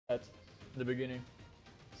at the beginning.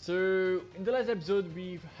 So in the last episode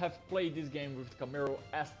we have played this game with Camaro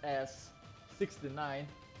SS69.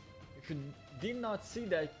 If you did not see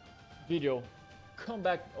that video, come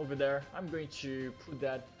back over there. I'm going to put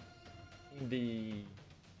that in the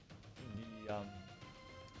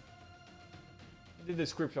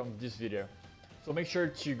description of this video. So make sure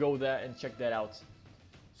to go there and check that out.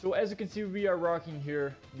 So as you can see, we are rocking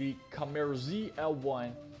here the Camaro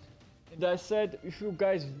ZL1. And I said, if you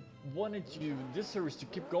guys wanted this series to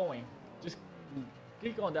keep going, just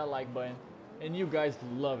click on that like button, and you guys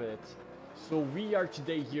love it. So we are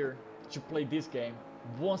today here to play this game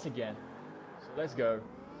once again. So let's go.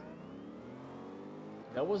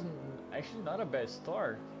 That was actually not a bad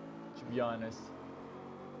start, to be honest.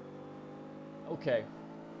 Okay.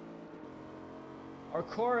 Our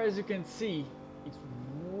car, as you can see, it's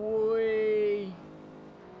way...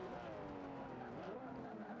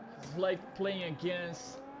 It's like playing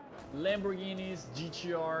against Lamborghinis,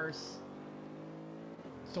 GTRs,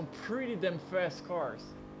 some pretty damn fast cars.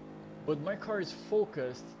 But my car is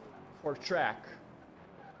focused for track,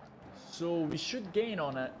 so we should gain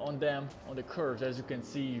on them on the curves. As you can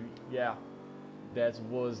see, yeah, that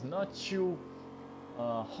was not too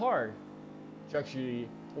hard to actually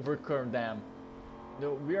overcome them.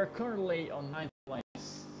 No, we are currently on 9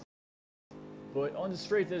 lanes, but on the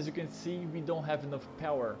straight, as you can see, we don't have enough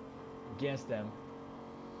power against them.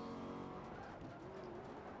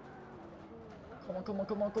 Come on, come on,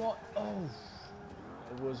 come on, come on. Oh,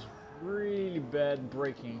 it was really bad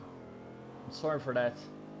braking. I'm sorry for that.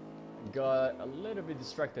 I got a little bit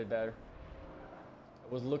distracted there.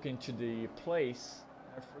 I was looking to the place.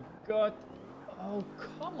 I forgot. Oh,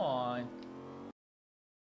 come on.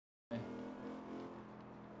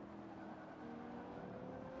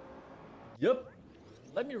 Yep.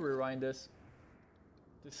 Let me rewind this.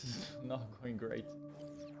 This is not going great.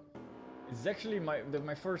 It's actually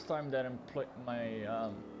my first time that I'm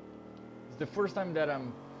it's the first time that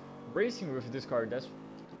I'm racing with this car. That's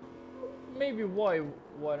maybe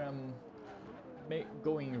what I'm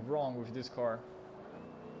going wrong with this car.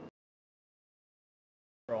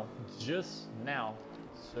 Just now,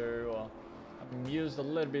 so I'm used a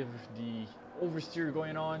little bit with the oversteer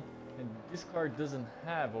going on, and this car doesn't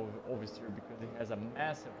have oversteer because it has a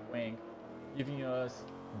massive wing, giving us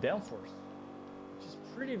downforce, which is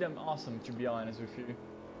pretty damn awesome, to be honest with you.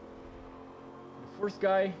 The first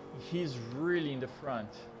guy, he's really in the front.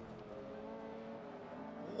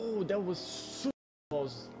 Oh, that was super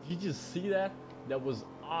close. Did you see that? That was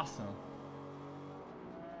awesome.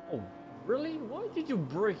 Oh, really? Why did you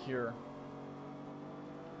brake here?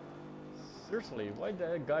 Seriously, why did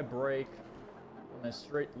that guy brake on a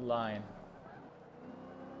straight line?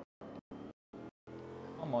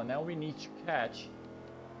 Come on, now we need to catch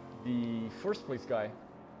the first place guy.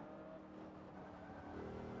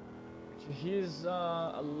 He's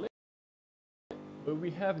a little, but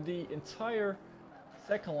we have the entire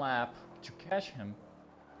second lap to catch him.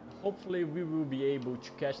 Hopefully we will be able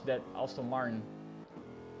to catch that Aston Martin.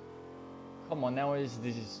 Come on, now is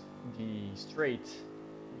the straight,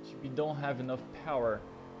 which we don't have enough power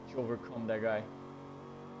to overcome that guy.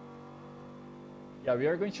 Yeah, we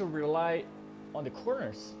are going to rely on the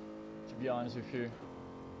corners, to be honest with you.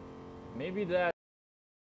 Maybe that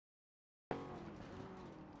we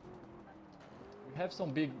have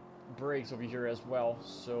some big brakes over here as well,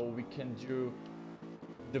 so we can do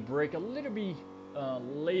the brake a little bit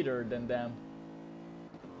later than them.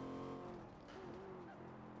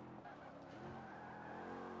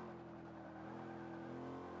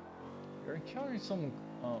 We're encountering some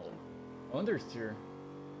understeer,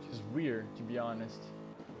 which is weird, to be honest.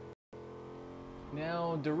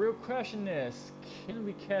 Now the real question is, can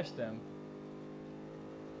we catch them?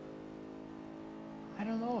 I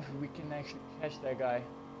don't know if we can actually catch that guy.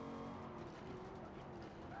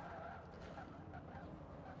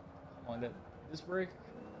 Come on, this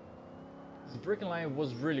braking line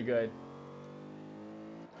was really good.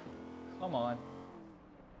 Come on.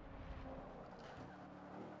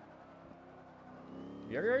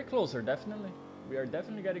 We are very closer, definitely. We are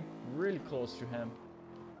definitely getting really close to him.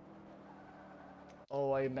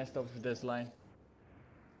 Oh, I messed up with this line.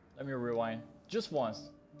 Let me rewind. Just once.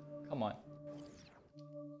 Come on.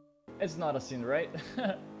 It's not a sin, right?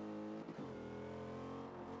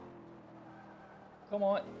 Come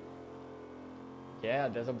on. Yeah,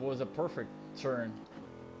 that was a perfect turn.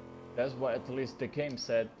 That's what at least the game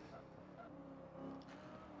said.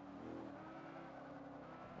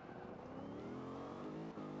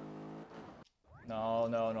 No,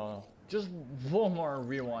 no, no. Just one more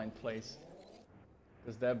rewind, please.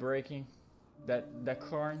 Because that braking, that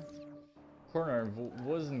corn, corner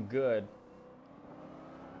wasn't good.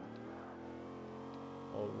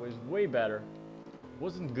 Oh, it was way better.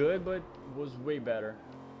 Wasn't good, but was way better.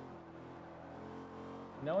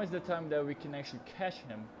 Now is the time that we can actually catch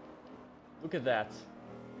him. Look at that.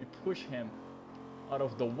 We push him out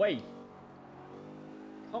of the way.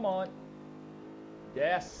 Come on.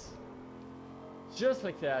 Yes. Just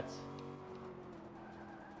like that.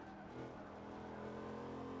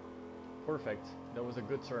 Perfect. That was a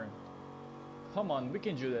good turn. Come on, we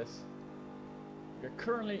can do this. We're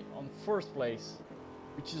currently on first place,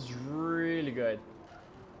 which is really good.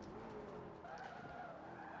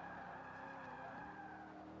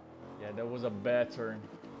 Yeah, that was a bad turn.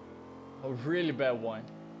 A really bad one.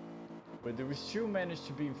 But we still managed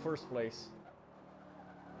to be in first place.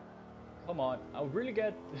 Come on, I really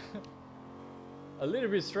get a little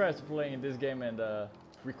bit stressed playing this game and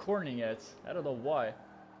recording it. I don't know why.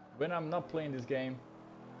 When I'm not playing this game,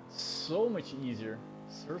 it's so much easier.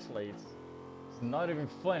 Seriously, it's not even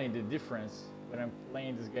funny the difference when I'm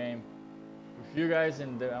playing this game with you guys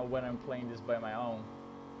and when I'm playing this by my own.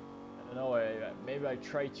 I don't know, maybe I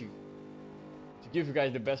try to give you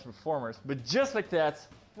guys the best performers, but just like that,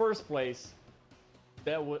 first place,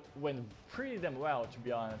 that went pretty damn well, to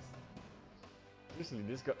be honest. Seriously,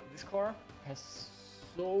 this car has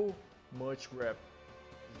so much grip.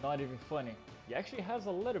 It's not even funny. It actually has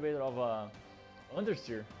a little bit of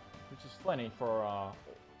understeer, which is funny for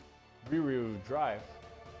rear-wheel drive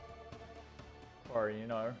car, you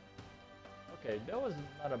know. Okay, that was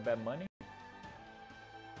not a bad money.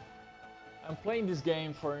 I'm playing this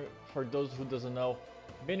game for those who doesn't know.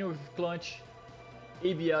 Manual with clutch,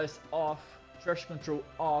 ABS off, traction control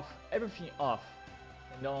off, everything off,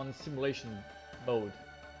 and on simulation mode.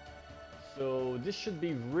 So this should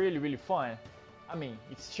be really fun. I mean,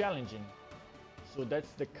 it's challenging. So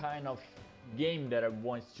that's the kind of game that I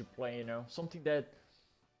want to play, you know, something that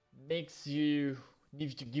makes you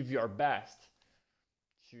need to give your best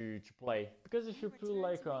to play. Because if you put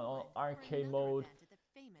like on arcade mode,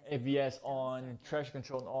 ABS on, traction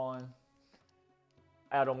control on,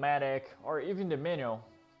 automatic, or even the manual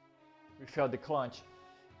without the clutch,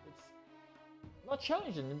 it's not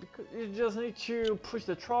challenging because you just need to push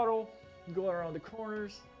the throttle, go around the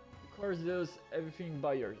corners. The car does everything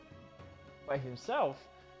by himself,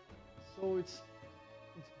 so it's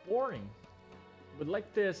boring. But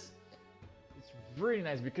like this, it's really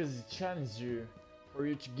nice because it challenges you for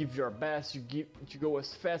you to give your best, to go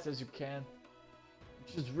as fast as you can,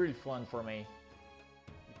 which is really fun for me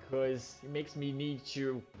because it makes me need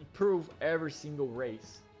to improve every single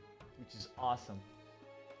race, which is awesome.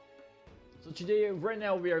 So today, right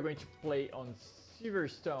now, we are going to play on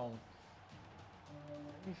Silverstone.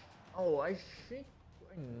 Oh, I think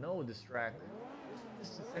I know this track. Is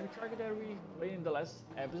this the same track that we played in the last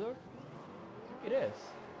episode? I think it is,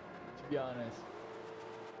 to be honest.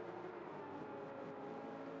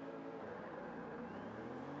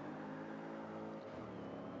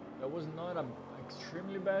 That was not an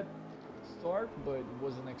extremely bad start, but it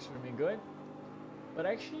wasn't extremely good. But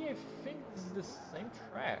actually, I think this is the same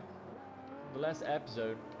track from the last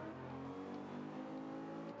episode.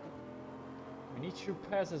 We need to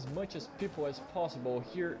pass as much as people as possible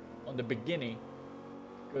here on the beginning,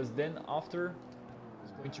 because then after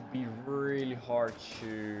it's going to be really hard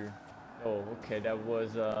to... Oh, okay, that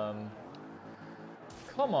was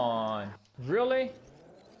come on, really?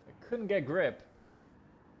 I couldn't get grip.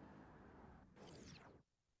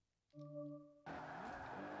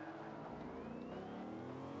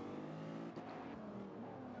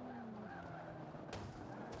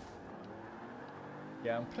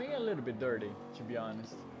 Yeah, I'm playing a little bit dirty, to be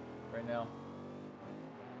honest, right now,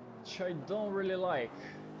 which I don't really like.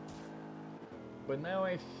 But now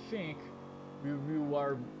I think we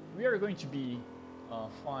are going to be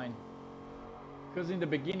fine, because in the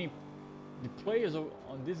beginning, the players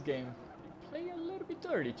on this game, they play a little bit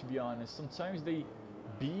dirty, to be honest. Sometimes they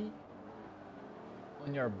be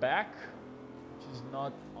on your back, which is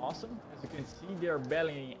not awesome. As you can see, they are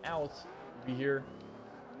bailing out over here,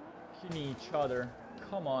 hitting each other.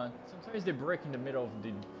 Come on. Sometimes they break in the middle of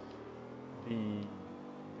the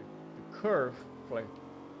curve, like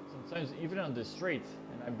sometimes even on the straight,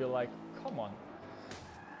 and I'd be like, come on.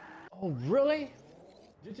 Oh really?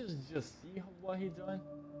 Did you just see what he done?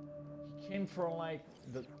 He came from like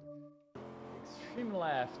the extreme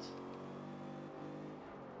left,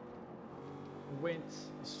 went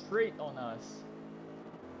straight on us.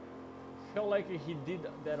 Felt like he did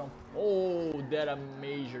that on... Oh, that a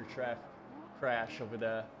major traffic crash over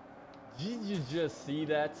there. Did you just see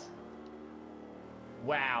that?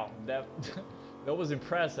 Wow, that that was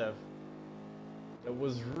impressive. That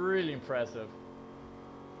was really impressive.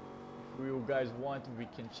 If you guys want, we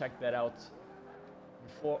can check that out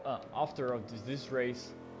before, after of this race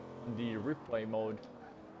on the replay mode.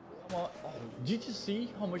 Come on. Oh, did you see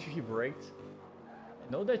how much he braked?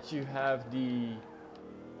 I know that you have the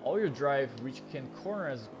all-wheel drive, which can corner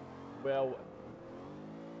as well.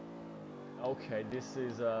 Okay, this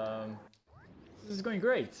is going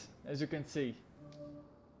great, as you can see.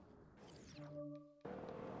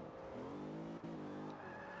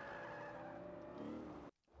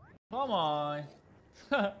 Come on. It's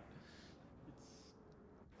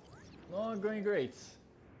not going great.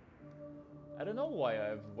 I don't know why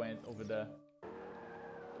I went over there.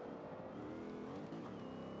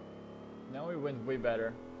 Now it went way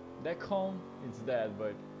better. That cone is dead,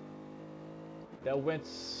 but that went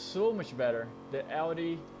so much better. The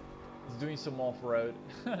Audi is doing some off-road.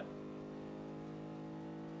 Come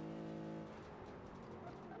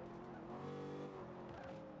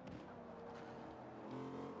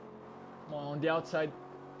on the outside.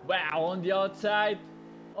 Wow, on the outside.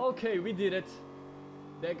 Okay, we did it.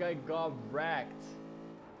 That guy got wrecked.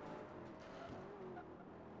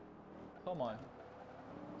 Come on.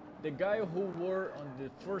 The guy who were on the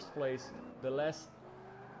first place, the last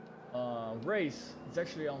race, is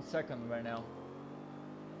actually on second right now.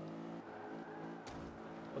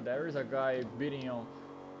 Oh, there is a guy beating on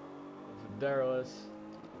Darylus.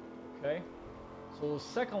 Okay. So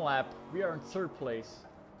second lap, we are in third place.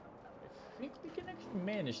 I think we can actually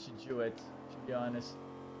manage to do it, to be honest.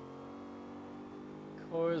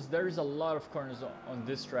 Because there is a lot of corners on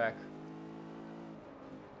this track,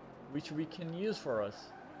 which we can use for us.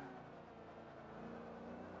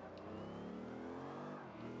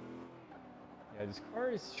 Yeah, this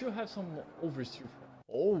car should have some oversteer.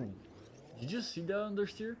 Oh, did you see that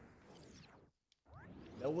understeer?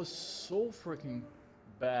 That was so freaking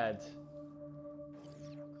bad.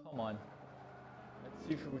 Come on. Let's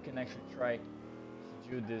see if we can actually try to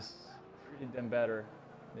do this pretty damn better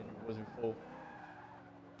than it was before.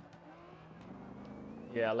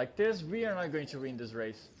 Yeah, like this, we are not going to win this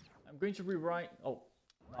race. I'm going to rewind. Oh,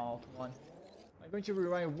 no, come on. I'm going to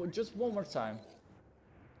rewind just one more time.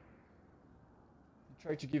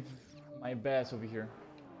 Try to give my best over here.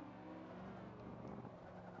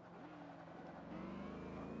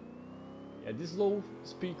 Yeah, these low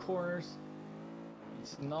speed corners,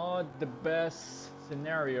 it's not the best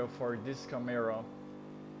scenario for this Camaro.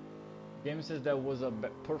 The game says that was a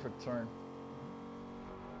perfect turn.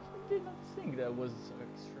 I did not think that was an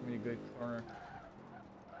extremely good corner.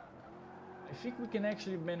 I think we can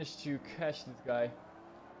actually manage to catch this guy.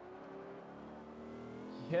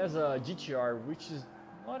 He has a GTR, which is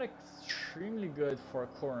not extremely good for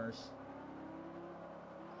corners.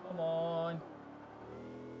 Come on.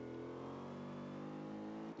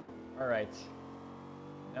 Alright.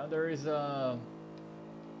 Now there is a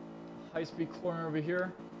high-speed corner over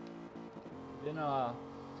here. Then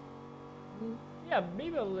yeah,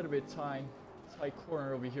 maybe a little bit tight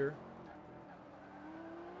corner over here.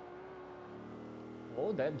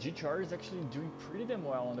 Oh, that GTR is actually doing pretty damn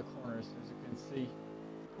well on the corners, as you can see.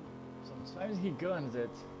 Sometimes he guns it,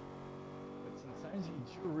 but sometimes he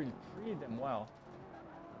do really pretty damn well.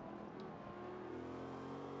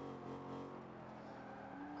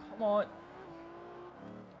 Come on.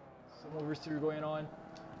 Some oversteer going on.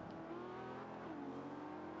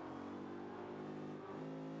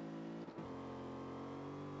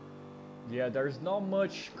 Yeah, there's not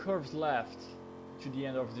much curves left to the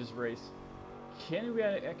end of this race. Can we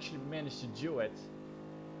actually manage to do it?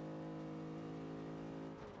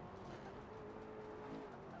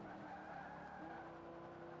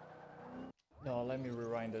 No, let me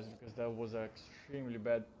rewind this because that was extremely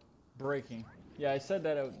bad braking. Yeah, I said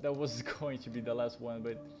that that was going to be the last one,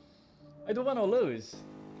 but I don't want to lose.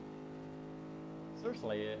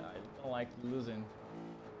 Seriously, I don't like losing.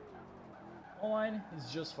 Online is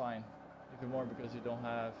just fine. Even more because you don't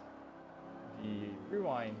have the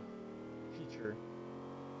rewind feature.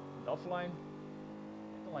 And offline,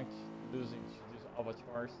 I don't like losing to these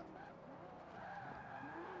avatars.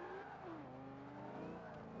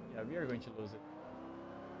 Yeah, we are going to lose it.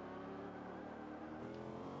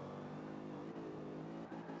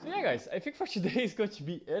 So yeah guys, I think for today is going to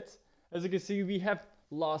be it. As you can see, we have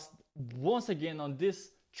lost once again on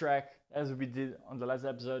this track as we did on the last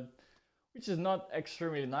episode, which is not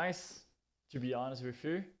extremely nice, to be honest with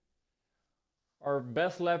you. Our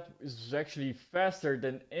best lap is actually faster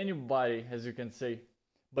than anybody, as you can see.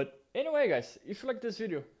 But anyway guys, if you like this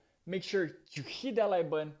video, make sure to hit that like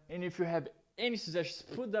button, and if you have any suggestions,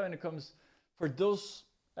 put down in the comments for those.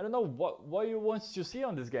 I don't know what you want to see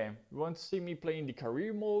on this game. You want to see me playing the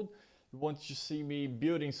career mode? you want to see me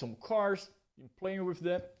building some cars and playing with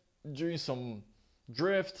them, doing some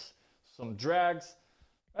drifts, some drags,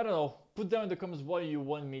 I don't know, put down in the comments what you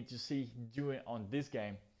want me to see doing on this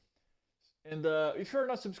game. And if you're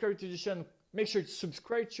not subscribed to the channel, make sure to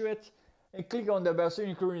subscribe to it and click on the bell so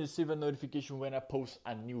you can receive a notification when I post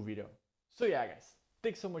a new video. So yeah guys,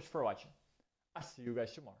 thanks so much for watching. I'll see you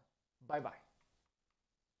guys tomorrow. Bye bye.